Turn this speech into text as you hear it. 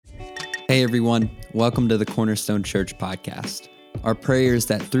Hey everyone, welcome to the Cornerstone Church podcast. Our prayer is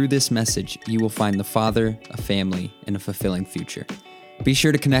that through this message, you will find the Father, a family, and a fulfilling future. Be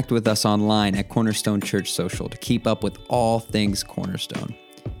sure to connect with us online at Cornerstone Church Social to keep up with all things Cornerstone.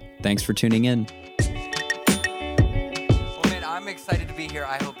 Thanks for tuning in. Well, man, I'm excited to be here.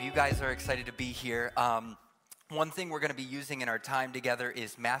 I hope you guys are excited to be here. One thing we're going to be using in our time together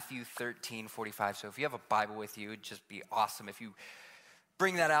is Matthew 13:45. So if you have a Bible with you, it'd just be awesome if you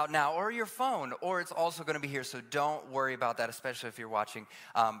bring that out now, or your phone, or it's also going to be here, so don't worry about that, especially if you're watching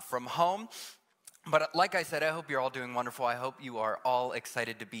from home. But like I said, I hope you're all doing wonderful. I hope you are all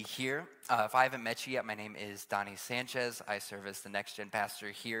excited to be here. If I haven't met you yet, my name is Donnie Sanchez. I serve as the Next Gen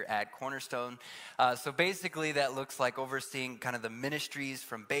pastor here at Cornerstone. So basically that looks like overseeing kind of the ministries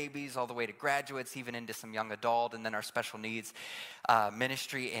from babies all the way to graduates, even into some young adult, and then our special needs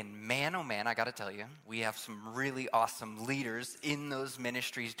ministry. And man, oh man, I got to tell you, we have some really awesome leaders in those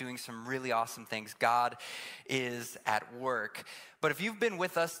ministries doing some really awesome things. God is at work. But if you've been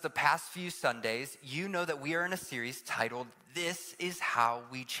with us the past few Sundays, you know that we are in a series titled, This is How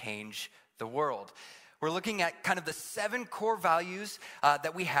We Change the World. We're looking at kind of the 7 core values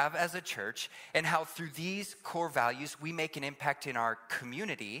that we have as a church, and how through these core values, we make an impact in our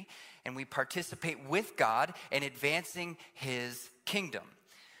community, and we participate with God in advancing His kingdom.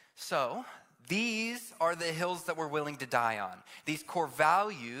 So these are the hills that we're willing to die on. These core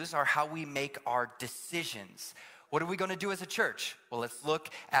values are how we make our decisions. What are we going to do as a church? Well, let's look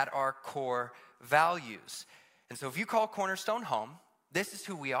at our core values. And so if you call Cornerstone home, this is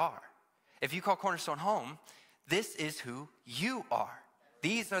who we are. If you call Cornerstone home, this is who you are.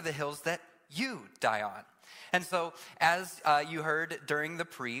 These are the hills that you die on. And so as you heard during the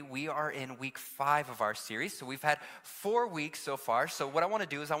we are in week 5 of our series. So we've had 4 weeks so far. So what I want to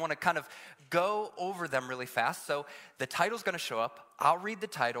do is I want to kind of go over them really fast. So the title's going to show up. I'll read the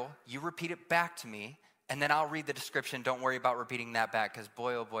title. You repeat it back to me. And then I'll read the description. Don't worry about repeating that back, because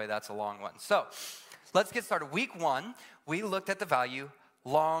boy, oh boy, that's a long one. So let's get started. Week 1, we looked at the value,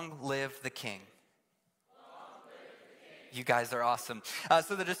 long live the King. You guys are awesome.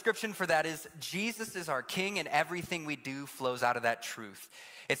 So the description for that is, Jesus is our King, and everything we do flows out of that truth.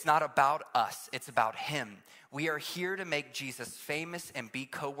 It's not about us, it's about Him. We are here to make Jesus famous and be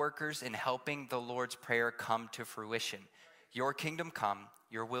co-workers in helping the Lord's Prayer come to fruition. Your kingdom come,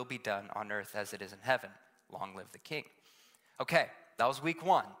 your will be done on earth as it is in heaven. Long live the King. Okay, that was week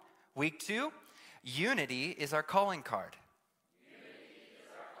 1. Week 2, unity is our calling card.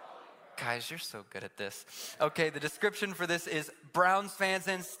 Guys, you're so good at this. Okay, the description for this is Browns fans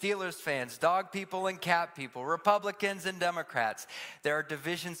and Steelers fans, dog people and cat people, Republicans and Democrats. There are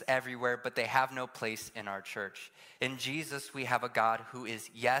divisions everywhere, but they have no place in our church. In Jesus, we have a God who is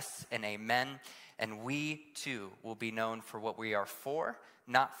yes and amen, and we too will be known for what we are for,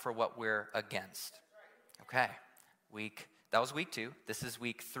 not for what we're against. Okay, that was week 2. This is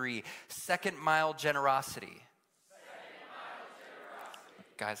week 3. Second mile generosity.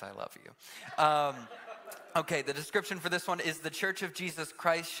 Guys, I love you. Okay, the description for this one is the Church of Jesus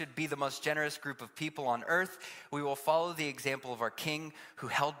Christ should be the most generous group of people on earth. We will follow the example of our King, who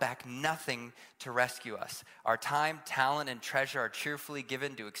held back nothing to rescue us. Our time, talent, and treasure are cheerfully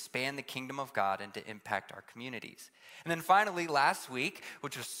given to expand the kingdom of God and to impact our communities. And then finally, last week,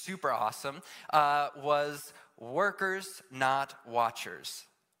 which was super awesome, was workers, not watchers.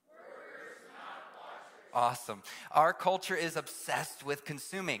 Awesome. Our culture is obsessed with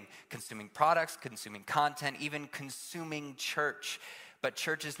consuming products, consuming content, even consuming church. But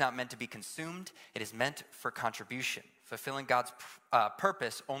church is not meant to be consumed. It is meant for contribution. Fulfilling God's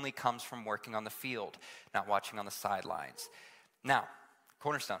purpose only comes from working on the field, not watching on the sidelines. Now,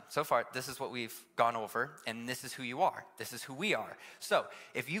 Cornerstone, so far, this is what we've gone over, and this is who you are. This is who we are. So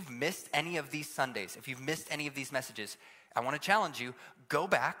if you've missed any of these Sundays, if you've missed any of these messages, I want to challenge you, go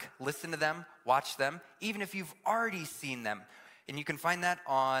back, listen to them, watch them, even if you've already seen them. And you can find that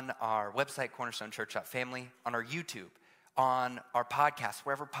on our website, cornerstonechurch.family, on our YouTube, on our podcast,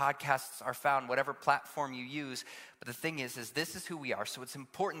 wherever podcasts are found, whatever platform you use. But the thing is this is who we are. So it's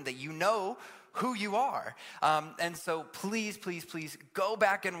important that you know who you are. And so please, please, please go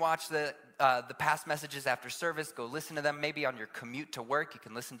back and watch the past messages after service. Go listen to them. Maybe on your commute to work, you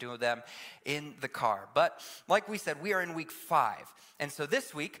can listen to them in the car. But like we said, we are in week 5. And so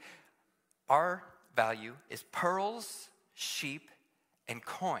this week, our value is pearls, sheep, and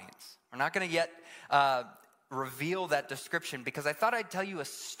coins. We're not going to yet reveal that description, because I thought I'd tell you a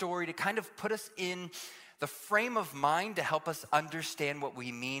story to kind of put us in the frame of mind to help us understand what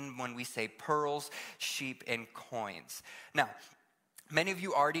we mean when we say pearls, sheep, and coins. Now, Many of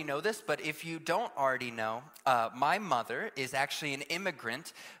you already know this, but if you don't already know, my mother is actually an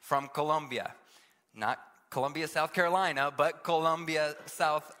immigrant from Colombia. Not Columbia, South Carolina, but Colombia,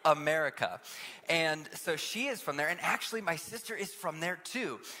 South America. And so she is from there, and actually my sister is from there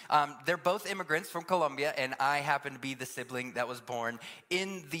too. They're both immigrants from Colombia, and I happen to be the sibling that was born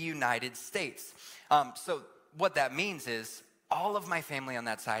in the United States. So what that means is all of my family on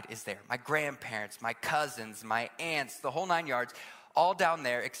that side is there. My grandparents, my cousins, my aunts, the whole 9 yards, all down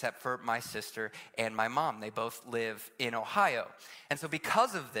there except for my sister and my mom. They both live in Ohio. And so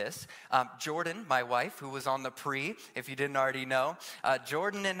because of this, Jordan, my wife, who was on the pre, if you didn't already know,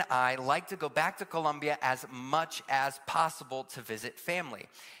 Jordan and I like to go back to Colombia as much as possible to visit family.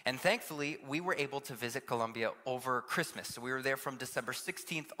 And thankfully, we were able to visit Colombia over Christmas. So we were there from December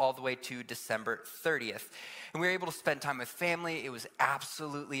 16th all the way to December 30th. And we were able to spend time with family. It was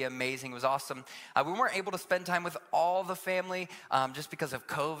absolutely amazing. It was awesome. We weren't able to spend time with all the family just because of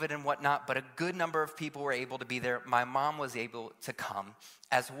COVID and whatnot, but a good number of people were able to be there. My mom was able to come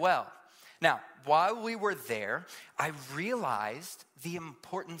as well. Now, while we were there, I realized the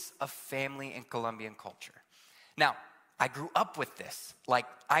importance of family in Colombian culture. Now, I grew up with this. Like,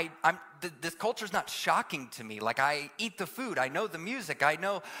 this culture's not shocking to me. Like, I eat the food, I know the music, I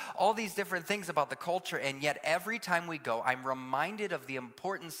know all these different things about the culture, and yet every time we go, I'm reminded of the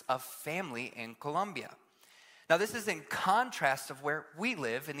importance of family in Colombia. Now, this is in contrast of where we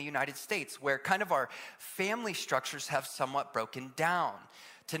live in the United States, where kind of our family structures have somewhat broken down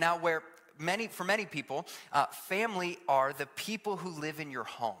to now where for many people, family are the people who live in your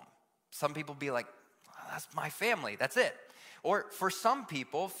home. Some people be like, that's my family, that's it. Or for some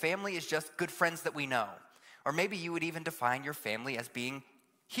people, family is just good friends that we know. Or maybe you would even define your family as being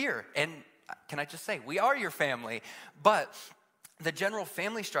here. And can I just say, we are your family. But the general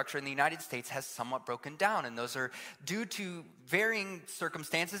family structure in the United States has somewhat broken down, and those are due to varying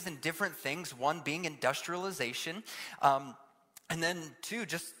circumstances and different things, one being industrialization, and then two,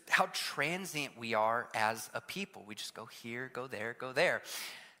 just how transient we are as a people. We just go here, go there, go there.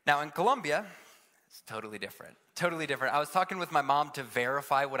 Now in Colombia, it's totally different. Totally different. I was talking with my mom to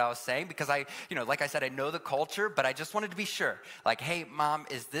verify what I was saying because like I said, I know the culture, but I just wanted to be sure. Like, hey, Mom,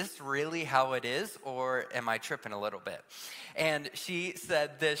 is this really how it is, or am I tripping a little bit? And she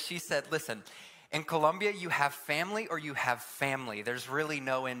said this. She said, listen, in Colombia, you have family or you have family. There's really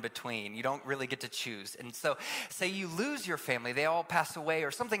no in between. You don't really get to choose. And so say you lose your family, they all pass away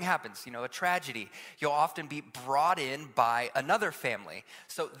or something happens, a tragedy. You'll often be brought in by another family.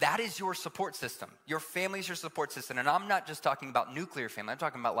 So that is your support system. Your family is your support system. And I'm not just talking about nuclear family. I'm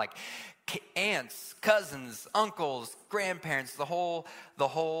talking about like aunts, cousins, uncles, grandparents, the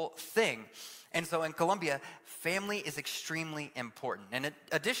whole thing. And so in Colombia, family is extremely important. And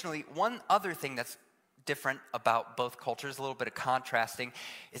additionally, one other thing that's different about both cultures, a little bit of contrasting,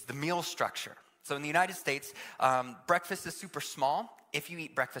 is the meal structure. So in the United States, breakfast is super small if you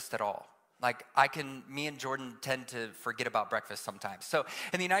eat breakfast at all. Like me and Jordan tend to forget about breakfast sometimes. So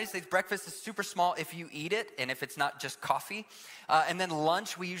in the United States, breakfast is super small if you eat it and if it's not just coffee. And then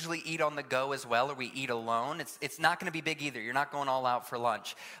lunch, we usually eat on the go as well, or we eat alone. It's not gonna be big either. You're not going all out for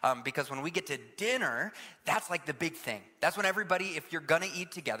lunch. Because when we get to dinner, that's like the big thing. That's when everybody, if you're gonna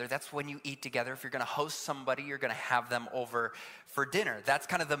eat together, that's when you eat together. If you're gonna host somebody, you're gonna have them over for dinner. That's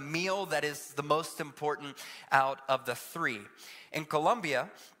kind of the meal that is the most important out of the three. In Colombia,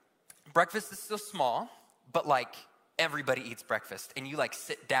 breakfast is still small, but like everybody eats breakfast, and you like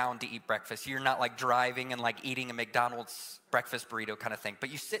sit down to eat breakfast. You're not like driving and like eating a McDonald's breakfast burrito kind of thing,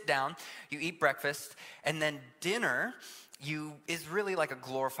 but you sit down, you eat breakfast, and then dinner is really like a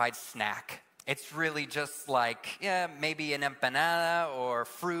glorified snack. It's really just like, maybe an empanada or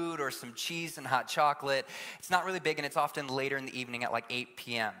fruit or some cheese and hot chocolate. It's not really big, and it's often later in the evening at like 8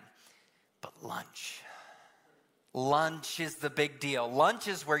 p.m. But lunch is the big deal. Lunch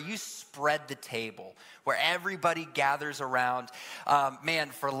is where you spread the table, where everybody gathers around.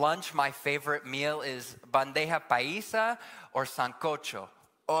 For lunch, my favorite meal is bandeja paisa or sancocho.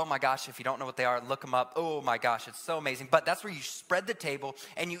 Oh my gosh, if you don't know what they are, look them up. Oh my gosh, it's so amazing. But that's where you spread the table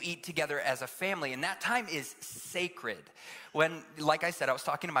and you eat together as a family. And that time is sacred. When, like I said, I was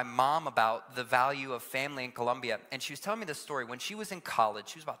talking to my mom about the value of family in Colombia. And she was telling me this story. When she was in college,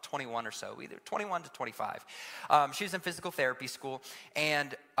 she was about 21 or so, either 21 to 25. She was in physical therapy school.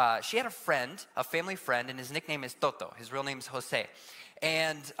 And she had a family friend, and his nickname is Toto. His real name is Jose.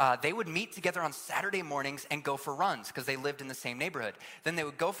 And they would meet together on Saturday mornings and go for runs because they lived in the same neighborhood. Then they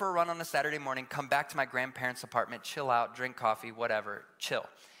would go for a run on a Saturday morning, come back to my grandparents' apartment, chill out, drink coffee, whatever, chill.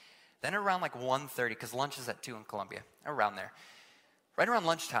 Then around like 1:30, because lunch is at 2 in Colombia, around there. Right around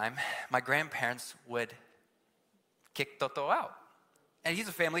lunchtime, my grandparents would kick Toto out. And he's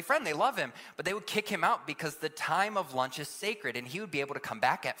a family friend. They love him. But they would kick him out because the time of lunch is sacred. And he would be able to come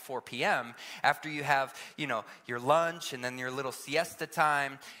back at 4 p.m. after you have, your lunch and then your little siesta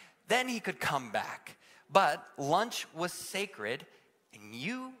time. Then he could come back. But lunch was sacred, and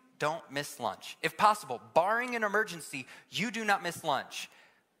you don't miss lunch. If possible, barring an emergency, you do not miss lunch.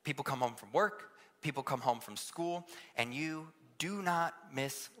 People come home from work. People come home from school. And you do not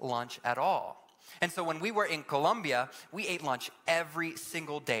miss lunch at all. And so when we were in Colombia, we ate lunch every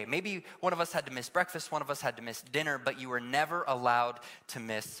single day. Maybe one of us had to miss breakfast, one of us had to miss dinner, but you were never allowed to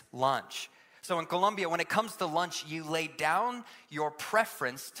miss lunch. So in Colombia, when it comes to lunch, you lay down your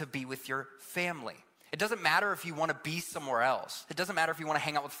preference to be with your family. It doesn't matter if you want to be somewhere else. It doesn't matter if you want to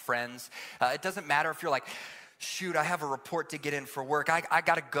hang out with friends. It doesn't matter if you're like, shoot, I have a report to get in for work. I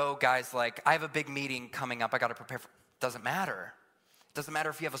got to go, guys. Like, I have a big meeting coming up. I got to prepare for it. Doesn't matter. It doesn't matter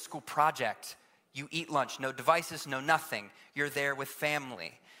if you have a school project. You eat lunch, no devices, no nothing. You're there with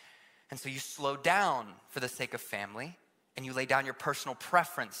family. And so you slow down for the sake of family, and you lay down your personal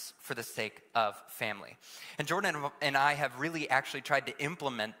preference for the sake of family. And Jordan and I have really actually tried to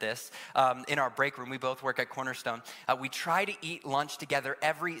implement this in our break room. We both work at Cornerstone. We try to eat lunch together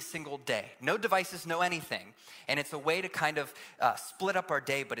every single day. No devices, no anything. And it's a way to kind of split up our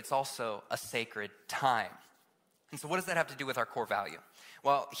day, but it's also a sacred time. And so what does that have to do with our core value?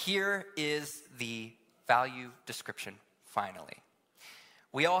 Well, here is the value description, finally.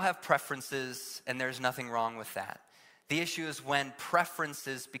 We all have preferences, and there's nothing wrong with that. The issue is when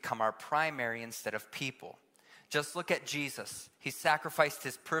preferences become our primary instead of people. Just look at Jesus. He sacrificed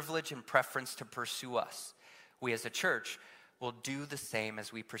his privilege and preference to pursue us. We as a church will do the same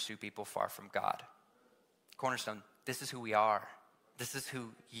as we pursue people far from God. Cornerstone, this is who we are. This is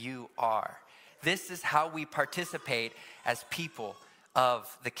who you are. This is how we participate as people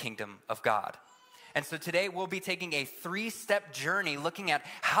of the kingdom of God. And so today we'll be taking a 3-step journey looking at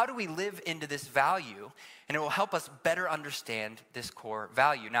how do we live into this value, and it will help us better understand this core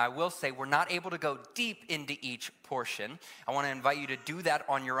value. Now I will say we're not able to go deep into each portion. I want to invite you to do that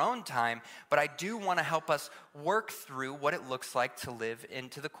on your own time, but I do want to help us work through what it looks like to live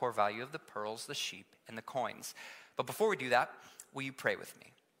into the core value of the pearls, the sheep, and the coins. But before we do that, will you pray with me?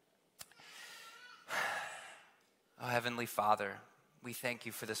 Oh, Heavenly Father, we thank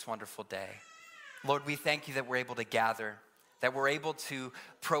you for this wonderful day. Lord, we thank you that we're able to gather, that we're able to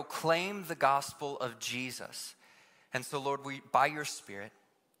proclaim the gospel of Jesus. And so, Lord, by your Spirit,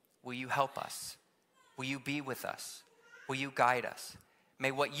 will you help us? Will you be with us? Will you guide us?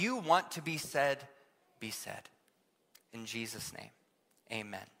 May what you want to be said, be said. In Jesus' name,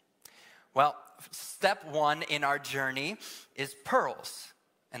 amen. Well, step 1 in our journey is pearls.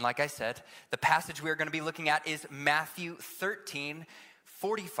 And like I said, the passage we're going to be looking at is Matthew 13,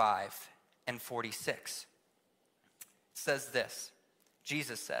 45 and 46. It says this,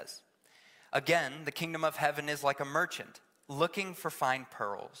 Jesus says, "Again, the kingdom of heaven is like a merchant looking for fine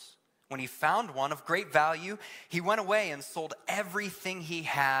pearls. When he found one of great value, he went away and sold everything he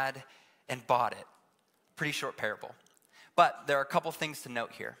had and bought it." Pretty short parable. But there are a couple things to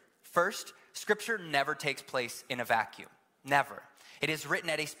note here. First, Scripture never takes place in a vacuum. Never. It is written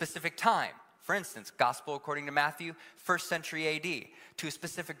at a specific time. For instance, Gospel according to Matthew, 1st century AD, to a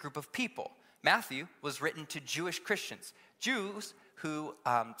specific group of people. Matthew was written to Jewish Christians, Jews who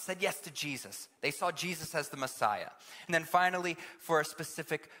said yes to Jesus. They saw Jesus as the Messiah. And then finally, for a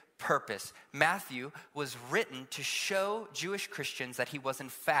specific purpose, Matthew was written to show Jewish Christians that he was in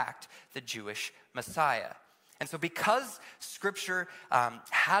fact the Jewish Messiah. And so because Scripture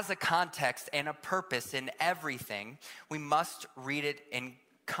has a context and a purpose in everything, we must read it in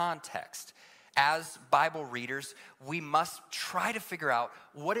context. As Bible readers, we must try to figure out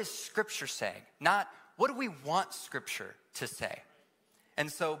what is Scripture saying, not what do we want Scripture to say.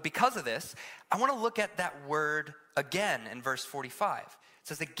 And so because of this, I want to look at that word again in verse 45. It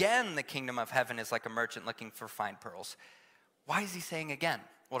says, "Again, the kingdom of heaven is like a merchant looking for fine pearls." Why is he saying again?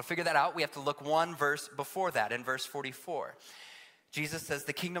 Well, to figure that out, we have to look one verse before that, in verse 44. Jesus says,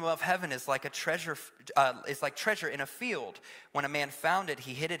 "The kingdom of heaven is like treasure in a field. When a man found it,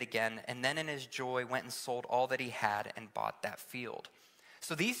 he hid it again, and then in his joy went and sold all that he had and bought that field."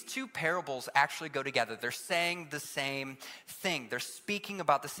 So these two parables actually go together. They're saying the same thing. They're speaking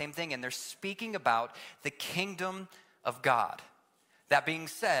about the same thing, and they're speaking about the kingdom of God. That being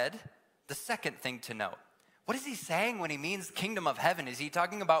said, the second thing to note, what is he saying when he means kingdom of heaven? Is he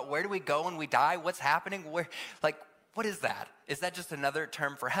talking about where do we go when we die? What's happening? What is that? Is that just another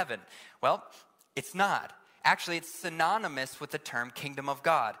term for heaven? Well, it's not. Actually, it's synonymous with the term kingdom of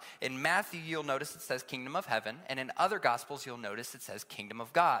God. In Matthew, you'll notice it says kingdom of heaven, and in other gospels, you'll notice it says kingdom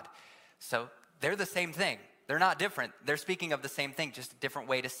of God. So they're the same thing. They're not different. They're speaking of the same thing, just a different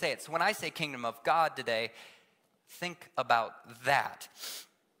way to say it. So when I say kingdom of God today, think about that.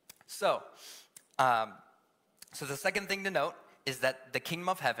 So the second thing to note is that the kingdom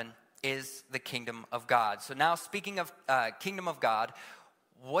of heaven is the kingdom of God. So now speaking of kingdom of God,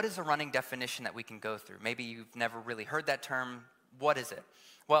 what is a running definition that we can go through? Maybe you've never really heard that term. What is it?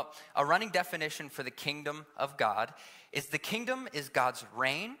 Well, a running definition for the kingdom of God is the kingdom is God's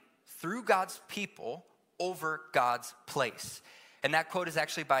reign through God's people over God's place. And that quote is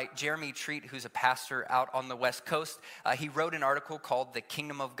actually by Jeremy Treat, who's a pastor out on the West Coast. He wrote an article called The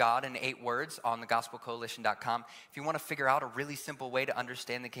Kingdom of God in 8 words on thegospelcoalition.com. If you want to figure out a really simple way to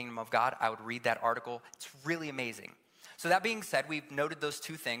understand the kingdom of God, I would read that article. It's really amazing. So that being said, we've noted those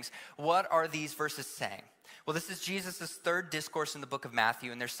two things. What are these verses saying? Well, this is Jesus' third discourse in the book of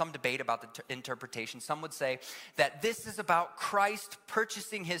Matthew, and there's some debate about the interpretation. Some would say that this is about Christ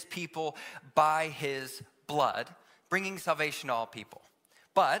purchasing his people by his blood, bringing salvation to all people.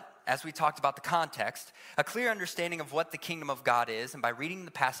 But, as we talked about the context, a clear understanding of what the kingdom of God is, and by reading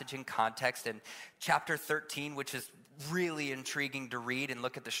the passage in context in chapter 13, which is really intriguing to read and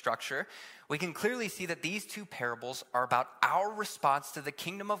look at the structure, we can clearly see that these two parables are about our response to the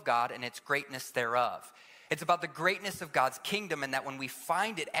kingdom of God and its greatness thereof. It's about the greatness of God's kingdom, and that when we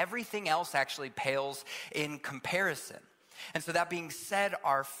find it, everything else actually pales in comparison. And so that being said,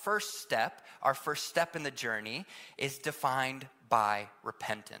 our first step in the journey is defined by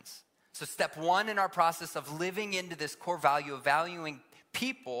repentance. So step one in our process of living into this core value of valuing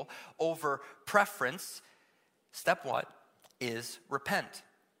people over preference, step one is repent.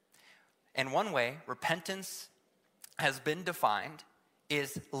 And one way repentance has been defined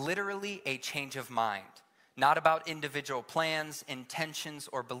is literally a change of mind. Not about individual plans, intentions,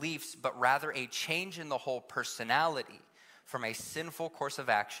 or beliefs, but rather a change in the whole personality from a sinful course of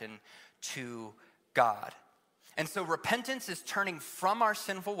action to God. And so repentance is turning from our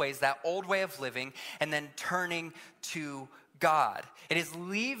sinful ways, that old way of living, and then turning to God. It is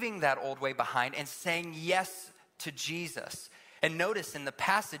leaving that old way behind and saying yes to Jesus. And notice in the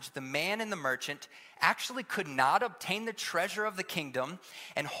passage, the man and the merchant actually could not obtain the treasure of the kingdom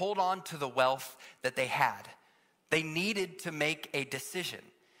and hold on to the wealth that they had. They needed to make a decision.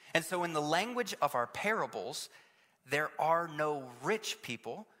 And so in the language of our parables, there are no rich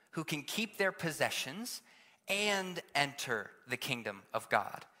people who can keep their possessions and enter the kingdom of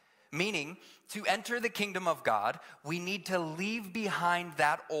God. Meaning, to enter the kingdom of God, we need to leave behind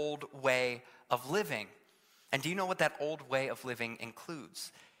that old way of living. And do you know what that old way of living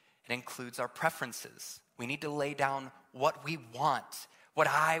includes? It includes our preferences. We need to lay down what we want, what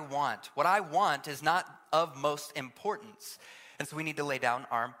I want. What I want is not of most importance. And so we need to lay down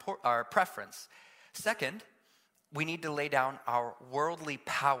our preference. Second, we need to lay down our worldly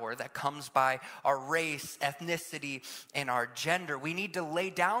power that comes by our race, ethnicity, and our gender. We need to lay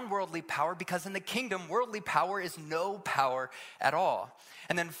down worldly power because in the kingdom, worldly power is no power at all.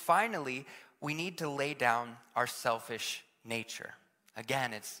 And then finally, we need to lay down our selfish nature.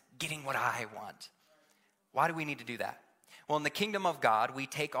 Again, it's getting what I want. Why do we need to do that? Well, in the kingdom of God, we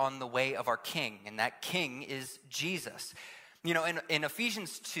take on the way of our king, and that king is Jesus. You know, in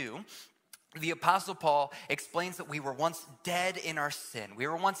Ephesians 2, the Apostle Paul explains that we were once dead in our sin. We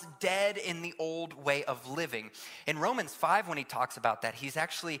were once dead in the old way of living. In Romans 5, when he talks about that, he's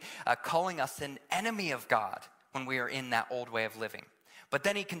actually calling us an enemy of God when we are in that old way of living. But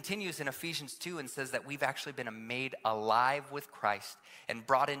then he continues in Ephesians 2 and says that we've actually been made alive with Christ and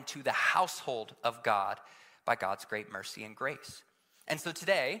brought into the household of God by God's great mercy and grace. And so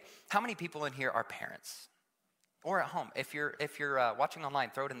today, how many people in here are parents? Or at home? If you're watching online,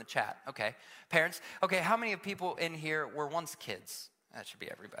 throw it in the chat. Okay, parents. Okay, how many of people in here were once kids? That should be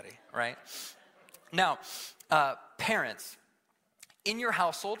everybody, right? Now, parents. In your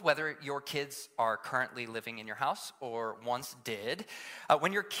household, whether your kids are currently living in your house or once did,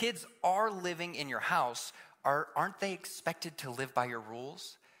 when your kids are living in your house, aren't they expected to live by your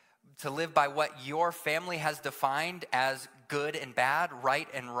rules? To live by what your family has defined as good and bad, right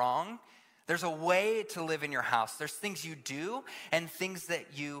and wrong? There's a way to live in your house. There's things you do and things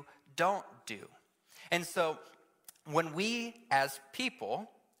that you don't do. And so when we as people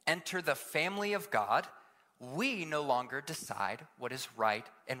enter the family of God, we no longer decide what is right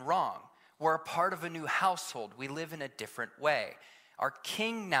and wrong. We're a part of a new household. We live in a different way. Our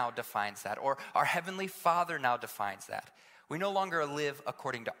King now defines that, or our Heavenly Father now defines that. We no longer live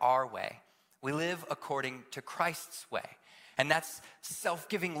according to our way. We live according to Christ's way. And that's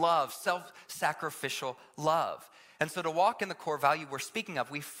self-giving love, self-sacrificial love. And so to walk in the core value we're speaking of,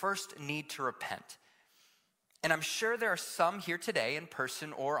 we first need to repent. And I'm sure there are some here today in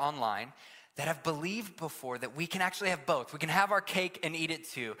person or online that have believed before that we can actually have both. We can have our cake and eat it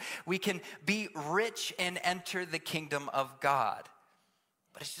too. We can be rich and enter the kingdom of God.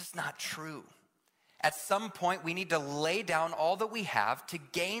 But it's just not true. At some point, we need to lay down all that we have to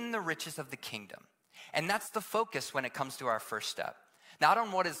gain the riches of the kingdom. And that's the focus when it comes to our first step. Not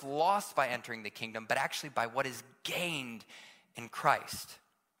on what is lost by entering the kingdom, but actually by what is gained in Christ.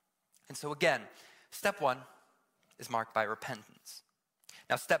 And so again, step 1 is marked by repentance.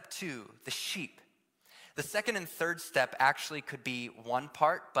 Now step 2, the sheep. The second and third step actually could be one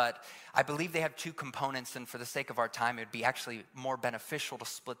part, but I believe they have 2 components, and for the sake of our time, it would be actually more beneficial to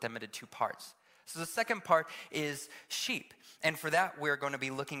split them into 2 parts. So the second part is sheep. And for that, we're going to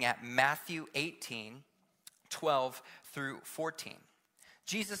be looking at Matthew 18, 12 through 14.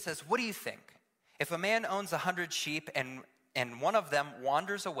 Jesus says, what do you think? If a man owns 100 sheep and one of them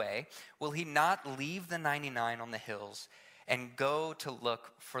wanders away, will he not leave the 99 on the hills and go to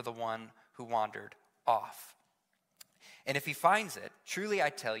look for the one who wandered off? And if he finds it, truly I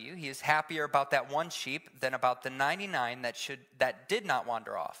tell you, he is happier about that one sheep than about the 99 that did not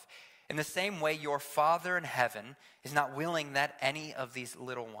wander off. In the same way, your Father in heaven is not willing that any of these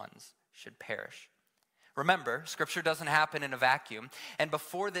little ones should perish. Remember, Scripture doesn't happen in a vacuum. And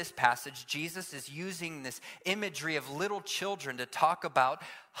before this passage, Jesus is using this imagery of little children to talk about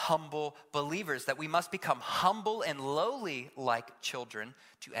humble believers, that we must become humble and lowly like children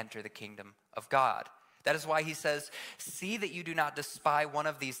to enter the kingdom of God. That is why he says, see that you do not despise one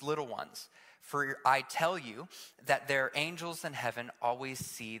of these little ones. For I tell you that their angels in heaven always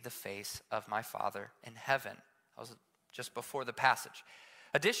see the face of my Father in heaven. That was just before the passage.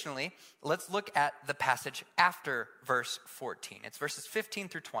 Additionally, let's look at the passage after verse 14. It's verses 15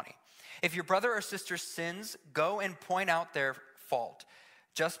 through 20. If your brother or sister sins, go and point out their fault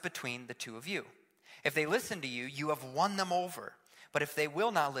just between the 2 of you. If they listen to you, you have won them over. But if they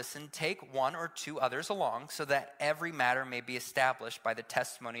will not listen, take 1 or 2 others along, so that every matter may be established by the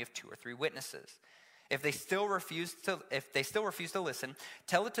testimony of 2 or 3 witnesses. If they still refuse to listen,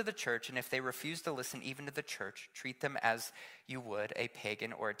 tell it to the church, and if they refuse to listen even to the church, treat them as you would a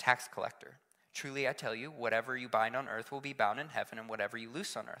pagan or a tax collector. Truly I tell you, whatever you bind on earth will be bound in heaven, and whatever you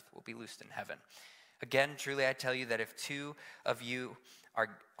loose on earth will be loosed in heaven. Again, truly I tell you that if 2 of you are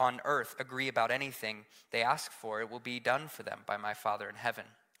on earth agree about anything they ask for, it will be done for them by my Father in heaven.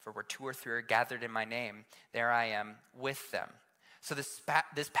 For where 2 or 3 are gathered in my name, there I am with them. So this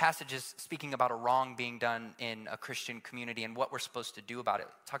passage is speaking about a wrong being done in a Christian community and what we're supposed to do about it.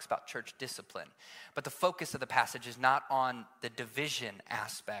 It talks about church discipline. But the focus of the passage is not on the division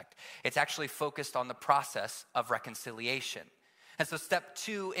aspect. It's actually focused on the process of reconciliation. And so step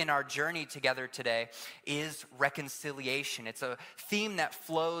 2 in our journey together today is reconciliation. It's a theme that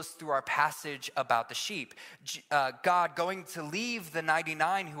flows through our passage about the sheep. God going to leave the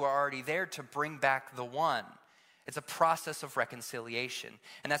 99 who are already there to bring back the one. It's a process of reconciliation.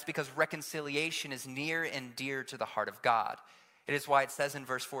 And that's because reconciliation is near and dear to the heart of God. It is why it says in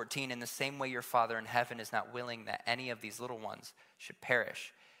verse 14, in the same way your Father in heaven is not willing that any of these little ones should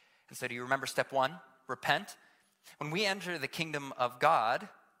perish. And so do you remember step 1? Repent. When we enter the kingdom of God,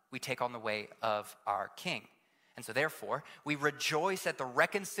 we take on the way of our King. And so therefore, we rejoice at the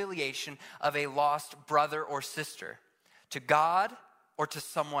reconciliation of a lost brother or sister to God or to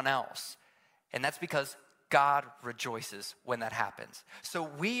someone else. And that's because God rejoices when that happens. So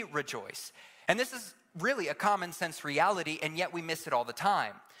we rejoice. And this is really a common sense reality, and yet we miss it all the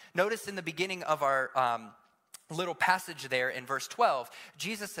time. Notice in the beginning of our little passage there in verse 12,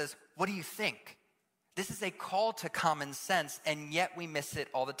 Jesus says, what do you think? This is a call to common sense, and yet we miss it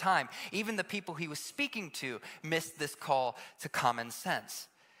all the time. Even the people he was speaking to missed this call to common sense.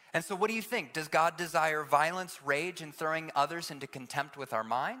 And so what do you think? Does God desire violence, rage, and throwing others into contempt with our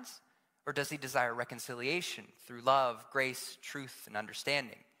minds? Or does he desire reconciliation through love, grace, truth, and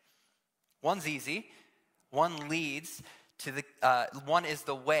understanding? One's easy. One is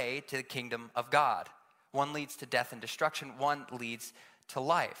the way to the kingdom of God. One leads to death and destruction. One leads to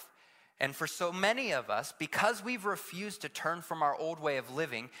life. And for so many of us, because we've refused to turn from our old way of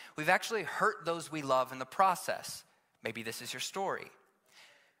living, we've actually hurt those we love in the process. Maybe this is your story.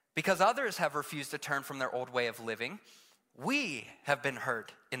 Because others have refused to turn from their old way of living, we have been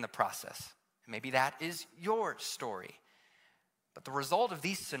hurt in the process. Maybe that is your story. But the result of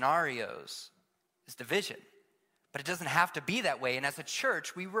these scenarios is division. But it doesn't have to be that way. And as a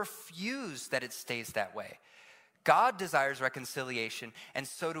church, we refuse that it stays that way. God desires reconciliation, and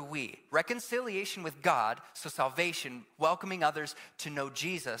so do we. Reconciliation with God, so salvation, welcoming others to know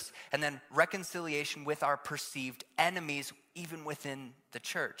Jesus, and then reconciliation with our perceived enemies, even within the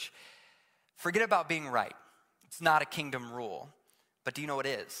church. Forget about being right. It's not a kingdom rule. But do you know what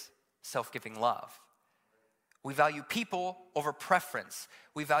is? self-giving love. We value people over preference.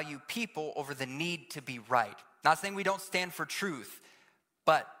 We value people over the need to be right. Not saying we don't stand for truth,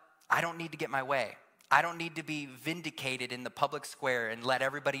 but I don't need to get my way. I don't need to be vindicated in the public square and let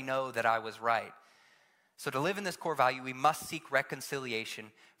everybody know that I was right. So to live in this core value, we must seek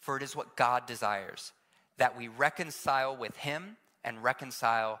reconciliation, for it is what God desires, that we reconcile with him and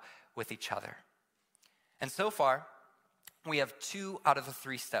reconcile with each other. And so far, we have 2 out of the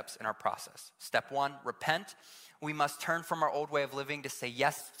 3 steps in our process. Step 1, repent. We must turn from our old way of living to say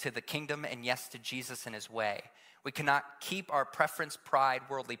yes to the kingdom and yes to Jesus and his way. We cannot keep our preference, pride,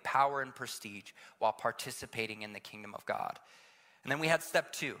 worldly power, and prestige while participating in the kingdom of God. And then we had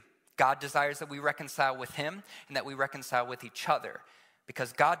step 2. God desires that we reconcile with him and that we reconcile with each other.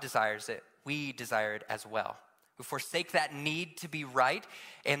 Because God desires it, we desire it as well. We forsake that need to be right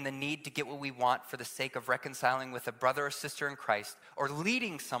and the need to get what we want for the sake of reconciling with a brother or sister in Christ or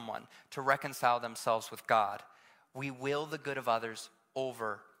leading someone to reconcile themselves with God. We will the good of others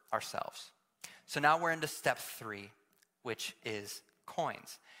over ourselves. So now we're into step 3, which is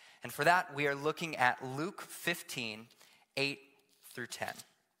coins. And for that, we are looking at Luke 15, 8 through 10.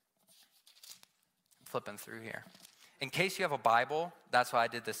 Flipping through here. In case you have a Bible, that's why I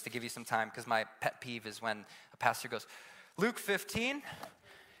did this, to give you some time, because my pet peeve is when a pastor goes, Luke 15,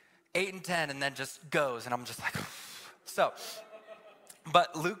 8 and 10, and then just goes, and I'm just like, so.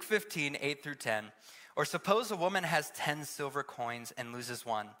 But Luke 15, 8 through 10, or suppose a woman has 10 silver coins and loses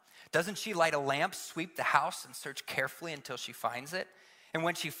one. Doesn't she light a lamp, sweep the house, and search carefully until she finds it? And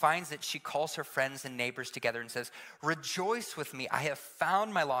when she finds it, she calls her friends and neighbors together and says, rejoice with me, I have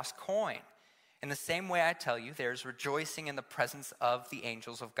found my lost coin. In the same way, I tell you, there is rejoicing in the presence of the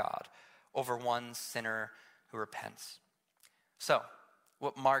angels of God over one sinner who repents. So,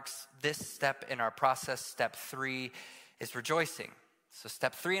 what marks this step in our process, step 3, is rejoicing. So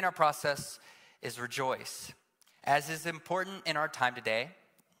step 3 in our process is rejoice. As is important in our time today,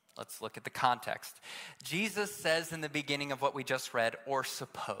 let's look at the context. Jesus says in the beginning of what we just read, or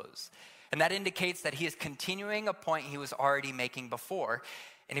suppose. And that indicates that he is continuing a point he was already making before.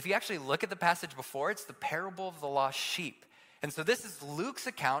 And if you actually look at the passage before, it's the parable of the lost sheep. And so this is Luke's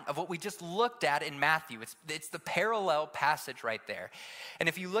account of what we just looked at in Matthew. It's the parallel passage right there. And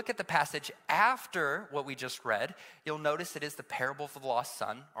if you look at the passage after what we just read, you'll notice it is the parable of the lost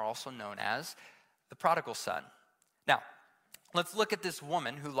son, or also known as the prodigal son. Now, let's look at this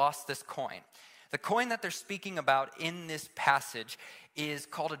woman who lost this coin. The coin that they're speaking about in this passage is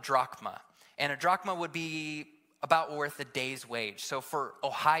called a drachma. And a drachma would be about worth a day's wage. So for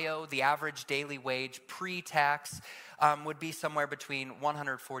Ohio, the average daily wage pre-tax would be somewhere between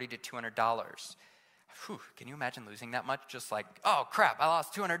 $140 to $200. Whew, can you imagine losing that much? Just like, oh crap, I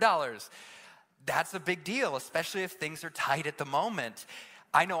lost $200. That's a big deal, especially if things are tight at the moment.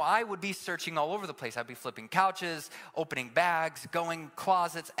 I know I would be searching all over the place. I'd be flipping couches, opening bags, going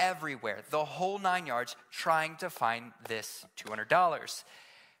closets everywhere, the whole 9 yards, trying to find this $200.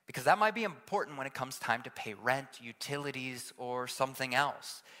 Because that might be important when it comes time to pay rent, utilities, or something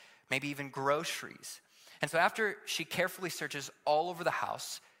else. Maybe even groceries. And so after she carefully searches all over the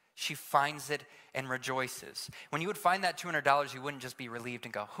house, she finds it and rejoices. When you would find that $200, you wouldn't just be relieved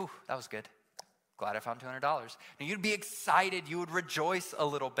and go, whew, that was good. Glad I found $200. Now, you'd be excited. You would rejoice a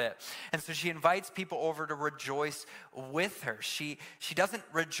little bit. And so she invites people over to rejoice with her. She doesn't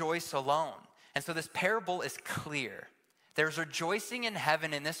rejoice alone. And so this parable is clear. There's rejoicing in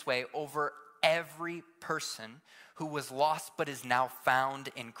heaven in this way over every person who was lost but is now found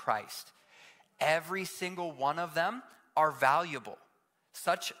in Christ. Every single one of them are valuable.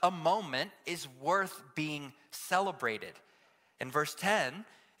 Such a moment is worth being celebrated. In verse 10,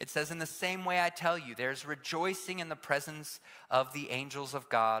 it says, in the same way I tell you, there's rejoicing in the presence of the angels of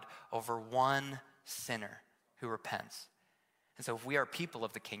God over one sinner who repents. And so if we are people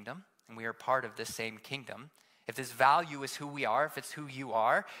of the kingdom, and we are part of this same kingdom, if this value is who we are, if it's who you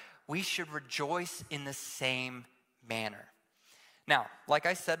are, we should rejoice in the same manner. Now, like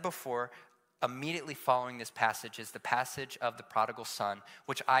I said before, immediately following this passage is the passage of the prodigal son,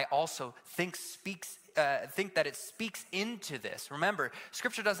 which I also think that it speaks into this. Remember,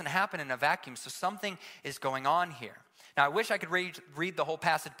 scripture doesn't happen in a vacuum, so something is going on here. Now, I wish I could read the whole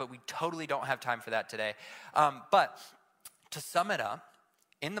passage, but we totally don't have time for that today. But to sum it up,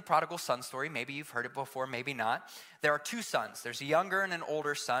 in the prodigal son story, maybe you've heard it before, maybe not, there are 2 sons. There's a younger and an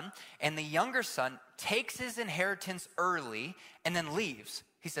older son, and the younger son takes his inheritance early and then leaves.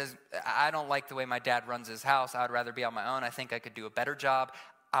 He says, I don't like the way my dad runs his house. I'd rather be on my own. I think I could do a better job.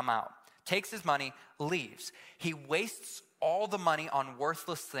 I'm out. Takes his money, leaves. He wastes all the money on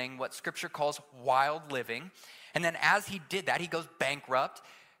worthless thing, what scripture calls wild living. And then as he did that, he goes bankrupt,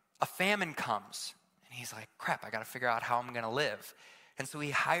 a famine comes, and he's like, crap, I got to figure out how I'm going to live. And so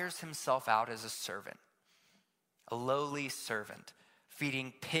he hires himself out as a servant, a lowly servant,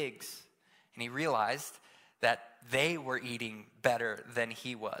 feeding pigs. And he realized that they were eating better than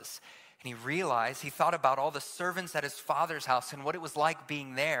he was. And he thought about all the servants at his father's house and what it was like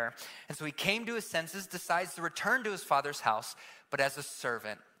being there. And so he came to his senses, decides to return to his father's house, but as a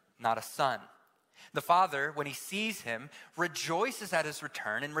servant, not a son. The father, when he sees him, rejoices at his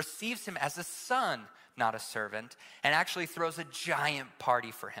return and receives him as a son, not a servant, and actually throws a giant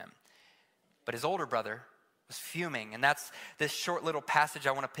party for him. But his older brother was fuming, and that's this short little passage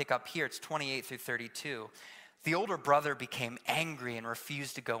I want to pick up here. It's 28 through 32. The older brother became angry and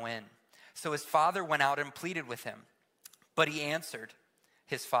refused to go in. So his father went out and pleaded with him. But he answered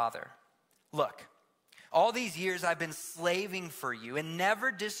his father, look, all these years I've been slaving for you and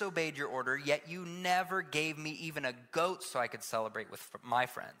never disobeyed your order, yet you never gave me even a goat so I could celebrate with my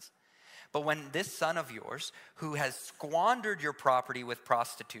friends. But when this son of yours, who has squandered your property with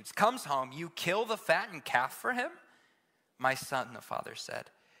prostitutes, comes home, you kill the fattened calf for him? My son, the father said,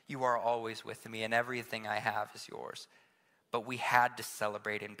 you are always with me, and everything I have is yours. But we had to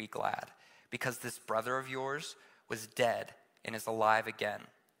celebrate and be glad, because this brother of yours was dead and is alive again.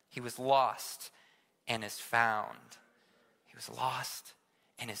 He was lost and is found. He was lost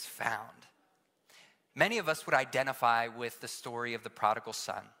and is found. Many of us would identify with the story of the prodigal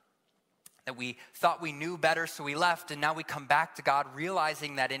son. That we thought we knew better, so we left, and now we come back to God,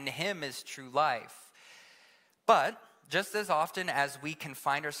 realizing that in him is true life. But just as often as we can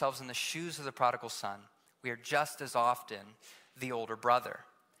find ourselves in the shoes of the prodigal son, we are just as often the older brother.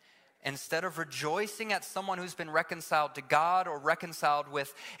 Instead of rejoicing at someone who's been reconciled to God or reconciled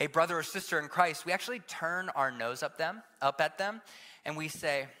with a brother or sister in Christ, we actually turn our nose up at them, and we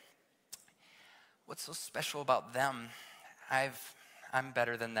say, what's so special about them? I'm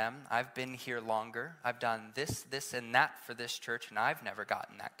better than them. I've been here longer. I've done this, and that for this church, and I've never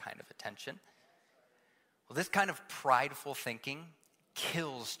gotten that kind of attention. Well, this kind of prideful thinking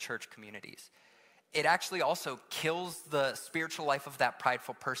kills church communities. It actually also kills the spiritual life of that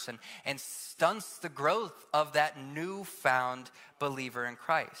prideful person and stunts the growth of that newfound believer in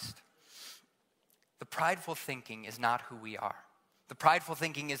Christ. The prideful thinking is not who we are. The prideful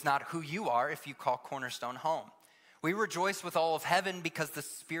thinking is not who you are if you call Cornerstone home. We rejoice with all of heaven because the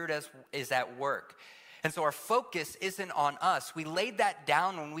Spirit is at work. And so our focus isn't on us. We laid that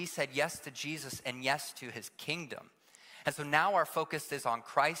down when we said yes to Jesus and yes to his kingdom. And so now our focus is on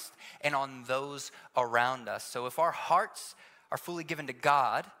Christ and on those around us. So if our hearts are fully given to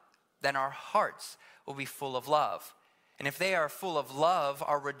God, then our hearts will be full of love. And if they are full of love,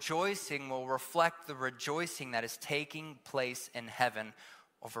 our rejoicing will reflect the rejoicing that is taking place in heaven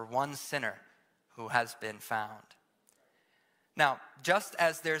over one sinner who has been found. Now, just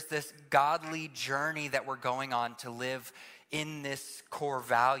as there's this godly journey that we're going on to live in this core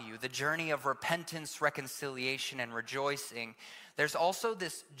value, the journey of repentance, reconciliation, and rejoicing, there's also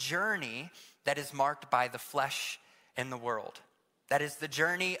this journey that is marked by the flesh and the world. That is the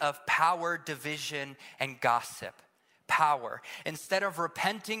journey of power, division, and gossip. Power. Instead of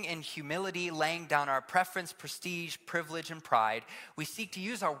repenting in humility, laying down our preference, prestige, privilege, and pride, we seek to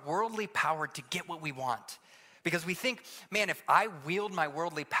use our worldly power to get what we want. Because we think, man, if I wield my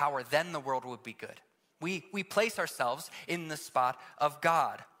worldly power, then the world would be good. We place ourselves in the spot of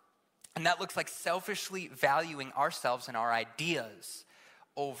God. And that looks like selfishly valuing ourselves and our ideas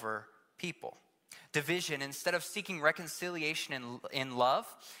over people. Division, instead of seeking reconciliation in love,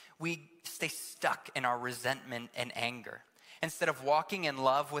 we stay stuck in our resentment and anger. Instead of walking in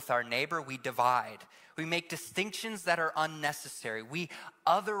love with our neighbor, we divide. We make distinctions that are unnecessary. We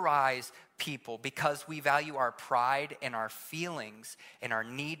otherize people because we value our pride and our feelings and our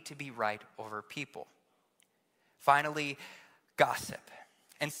need to be right over people. Finally, gossip.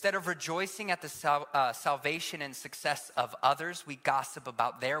 Instead of rejoicing at the salvation and success of others, we gossip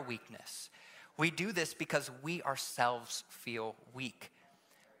about their weakness. We do this because we ourselves feel weak.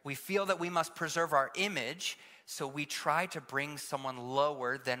 We feel that we must preserve our image, so we try to bring someone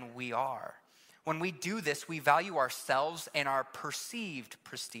lower than we are. When we do this, we value ourselves and our perceived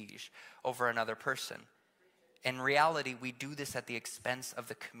prestige over another person. In reality, we do this at the expense of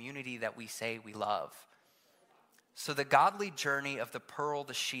the community that we say we love. So the godly journey of the pearl,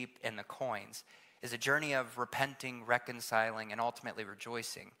 the sheep, and the coins is a journey of repenting, reconciling, and ultimately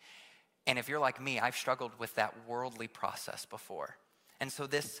rejoicing. And if you're like me, I've struggled with that worldly process before. And so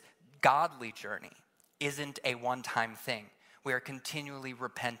this godly journey isn't a one-time thing. We are continually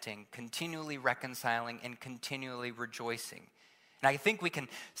repenting, continually reconciling, and continually rejoicing. And I think we can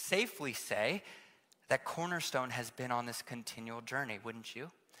safely say that Cornerstone has been on this continual journey, wouldn't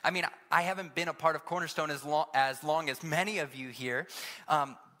you? I mean, I haven't been a part of Cornerstone as long as many of you here,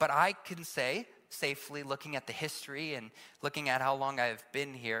 but I can say safely, looking at the history and looking at how long I've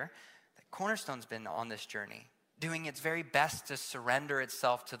been here, that Cornerstone's been on this journey, doing its very best to surrender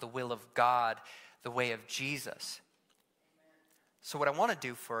itself to the will of God, the way of Jesus. So what I want to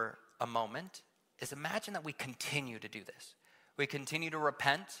do for a moment is imagine that we continue to do this. We continue to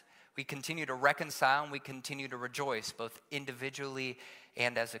repent, we continue to reconcile, and we continue to rejoice, both individually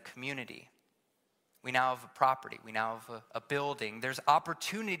and as a community. We now have a property, we now have a building. There's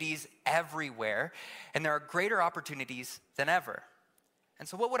opportunities everywhere, and there are greater opportunities than ever. And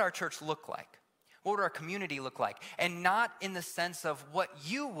so what would our church look like? What would our community look like? And not in the sense of what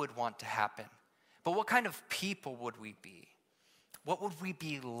you would want to happen, but what kind of people would we be? What would we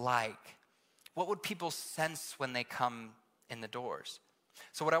be like? What would people sense when they come in the doors?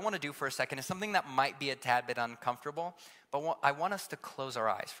 So what I want to do for a second is something that might be a tad bit uncomfortable, but I want us to close our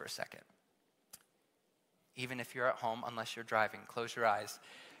eyes for a second. Even if you're at home, unless you're driving, close your eyes.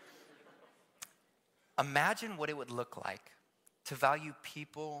 Imagine what it would look like to value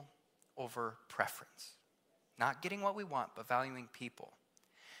people over preference. Not getting what we want, but valuing people.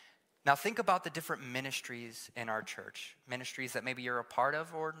 Now think about the different ministries in our church. Ministries that maybe you're a part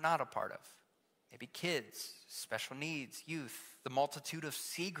of or not a part of. Maybe kids, special needs, youth, the multitude of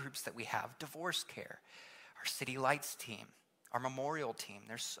C groups that we have, divorce care, our City Lights team, our memorial team.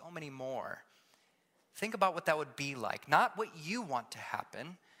 There's so many more. Think about what that would be like. Not what you want to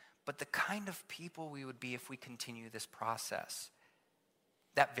happen, but the kind of people we would be if we continue this process.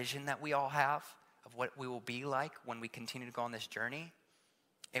 That vision that we all have of what we will be like when we continue to go on this journey,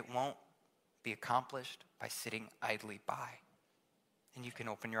 it won't be accomplished by sitting idly by. And you can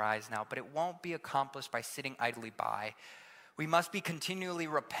open your eyes now, but it won't be accomplished by sitting idly by. We must be continually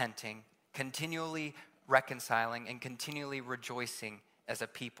repenting, continually reconciling, and continually rejoicing as a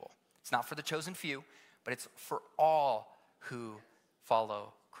people. It's not for the chosen few, but it's for all who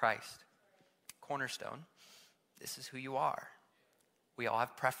follow Christ. Cornerstone, this is who you are. We all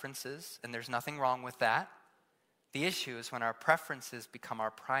have preferences, and there's nothing wrong with that. The issue is when our preferences become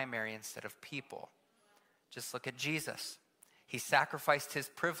our primary instead of people. Just look at Jesus. He sacrificed his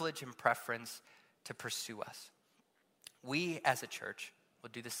privilege and preference to pursue us. We as a church will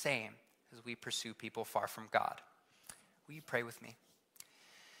do the same as we pursue people far from God. Will you pray with me?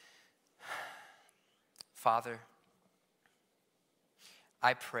 Father,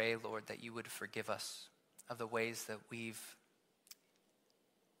 I pray, Lord, that you would forgive us of the ways that we've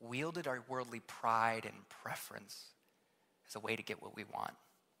wielded our worldly pride and preference as a way to get what we want.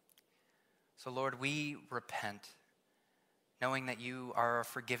 So, Lord, we repent, knowing that you are a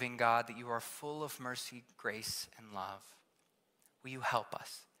forgiving God, that you are full of mercy, grace, and love. Will you help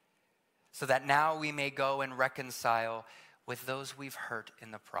us so that now we may go and reconcile with those we've hurt in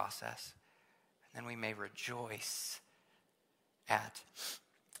the process, and then we may rejoice at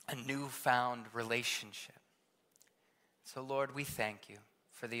a newfound relationship. So, Lord, we thank you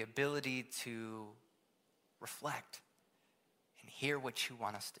for the ability to reflect and hear what you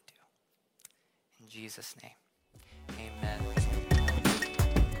want us to do. In Jesus' name, amen.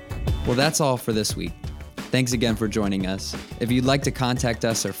 Well, that's all for this week. Thanks again for joining us. If you'd like to contact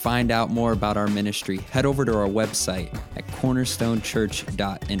us or find out more about our ministry, head over to our website at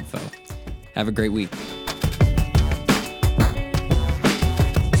cornerstonechurch.info. Have a great week.